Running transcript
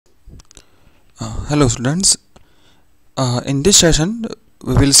Hello students. In this session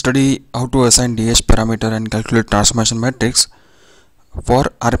we will study how to assign DH parameter and calculate transformation matrix for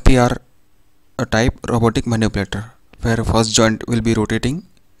RPR type robotic manipulator, where first joint will be rotating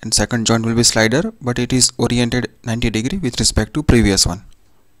and second joint will be slider, but it is oriented 90 degree with respect to previous one.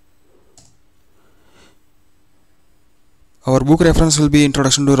 Our book reference will be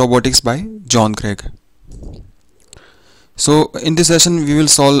Introduction to Robotics by John Craig. So in this session we will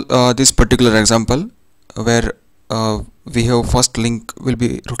solve this particular example where we have first link will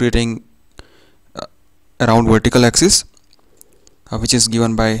be rotating around vertical axis, which is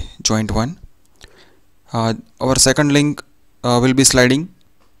given by joint 1. Our second link will be sliding,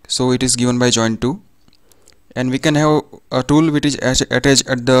 so it is given by joint 2, and we can have a tool which is attached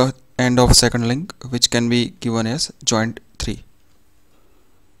at the end of second link, which can be given as joint 3.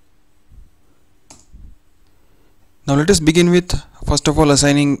 Now let us begin with first of all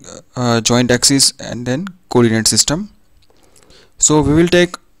assigning joint axis and then coordinate system. So we will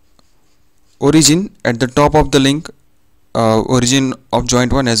take origin at the top of the link, origin of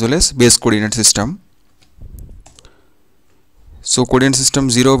joint 1 as well as base coordinate system. So coordinate system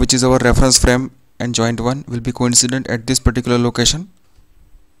 0, which is our reference frame, and joint 1 will be coincident at this particular location.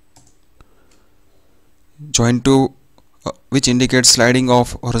 Joint 2 which indicates sliding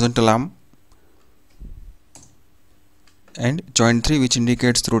of horizontal arm, and joint 3 which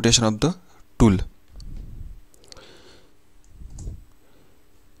indicates the rotation of the tool.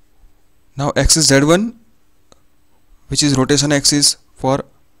 Now axis Z1, which is rotation axis for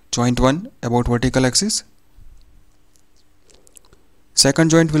joint 1 about vertical axis.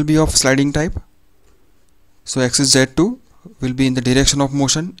 Second joint will be of sliding type, so axis Z2 will be in the direction of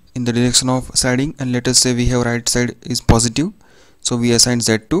motion, in the direction of sliding, and let us say we have right side is positive, so we assign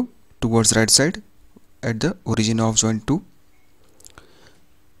Z2 towards right side at the origin of joint 2.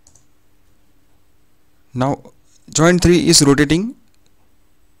 Now joint 3 is rotating,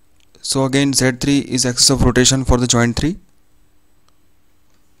 so again Z3 is axis of rotation for the joint 3.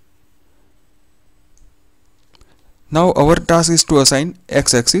 Now our task is to assign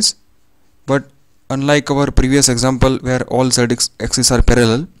x axis, but unlike our previous example where all z axes are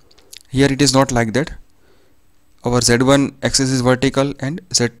parallel, here it is not like that. Our Z1 axis is vertical and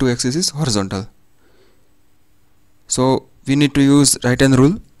Z2 axis is horizontal. So we need to use right hand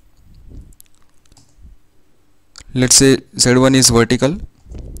rule. Let's say Z1 is vertical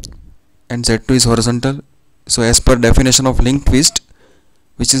and Z2 is horizontal. So as per definition of link twist,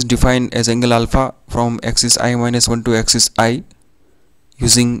 which is defined as angle alpha from axis I minus 1 to axis I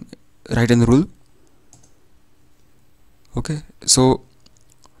using right hand rule. Okay, so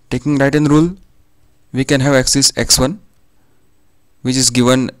taking right hand rule, we can have axis x1 which is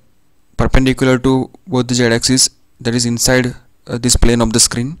given perpendicular to both the z axis, that is inside this plane of the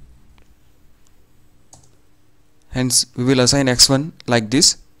screen. Hence we will assign x1 like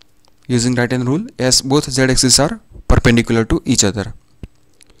this using right hand rule, as both z axes are perpendicular to each other.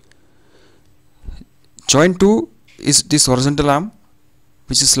 Joint 2 is this horizontal arm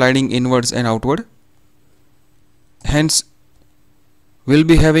which is sliding inwards and outward. Hence we will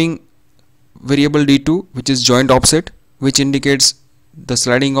be having variable d2 which is joint offset, which indicates the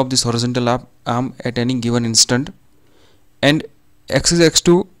sliding of this horizontal arm at any given instant, and axis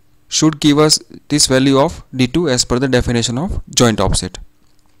x2 should give us this value of d2 as per the definition of joint offset.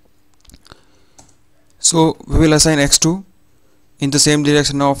 So we will assign x2 in the same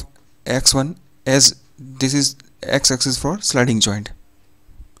direction of x1, as this is x axis for sliding joint.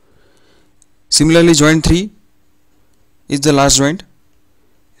 Similarly joint 3 is the last joint,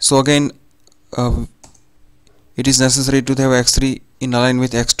 so again it is necessary to have x3 in align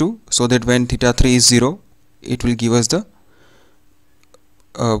with x2, so that when theta 3 is 0, it will give us the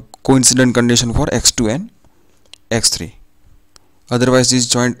coincident condition for x2 and x3. Otherwise this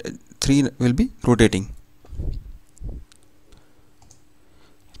joint 3 will be rotating.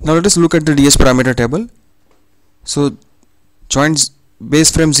 Now let us look at the DH parameter table. So joints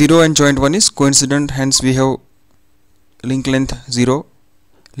base frame 0 and joint 1 is coincident, hence we have link length 0,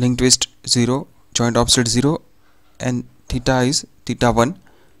 link twist 0, joint offset 0, and theta is theta 1.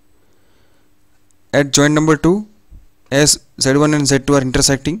 At joint number 2, as Z1 and Z2 are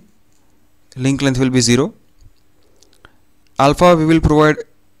intersecting, link length will be 0. Alpha we will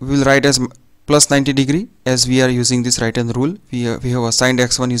write as plus 90 degree, as we are using this right hand rule. We have assigned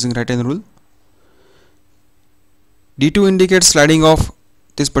x1 using right hand rule. D2 indicates sliding of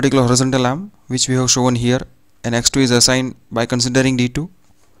this particular horizontal arm which we have shown here, and x2 is assigned by considering d2,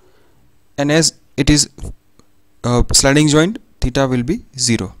 and as it is sliding joint, theta will be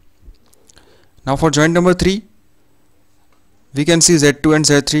 0. Now for joint number 3, we can see Z2 and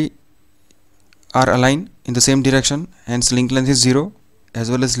Z3 are aligned in the same direction, hence link length is 0 as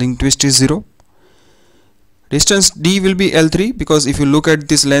well as link twist is 0. Distance D will be L3 because if you look at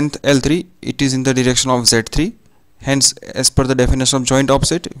this length L3, it is in the direction of Z3. Hence, as per the definition of joint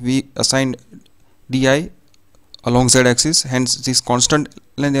offset, we assigned DI along Z axis. Hence, this constant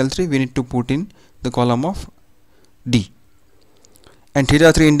length L3 we need to put in the column of D. And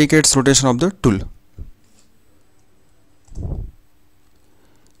theta 3 indicates rotation of the tool.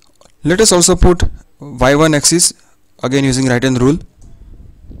 Let us also put Y1 axis again using right hand rule.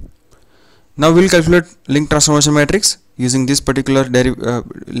 Now we will calculate link transformation matrix using this particular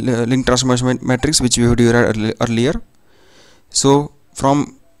link transformation matrix which we have derived earlier. So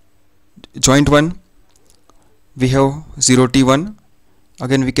from joint 1 we have 0T1.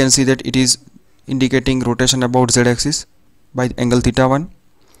 Again we can see that it is indicating rotation about Z axis by angle theta 1.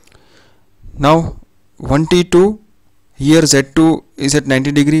 Now 1T2, here Z2 is at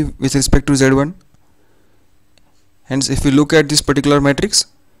 90 degree with respect to Z1. Hence if we look at this particular matrix,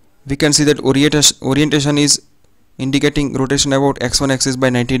 we can see that orientation is indicating rotation about x1 axis by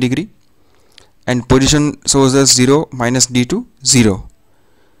 90 degree, and position shows us 0 minus D2 0.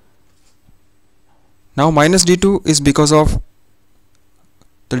 Now minus D2 is because of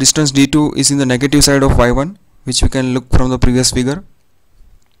the distance D2 is in the negative side of Y1, which we can look from the previous figure.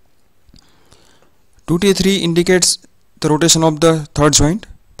 2T3 indicates the rotation of the third joint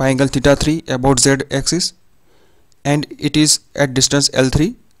by angle theta 3 about Z axis, and it is at distance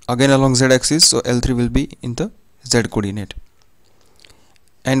L3 again along Z axis, so L3 will be in the Z coordinate.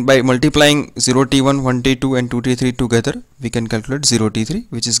 And by multiplying 0T1, 1T2 and 2T3 together, we can calculate 0T3,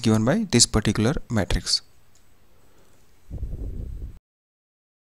 which is given by this particular matrix.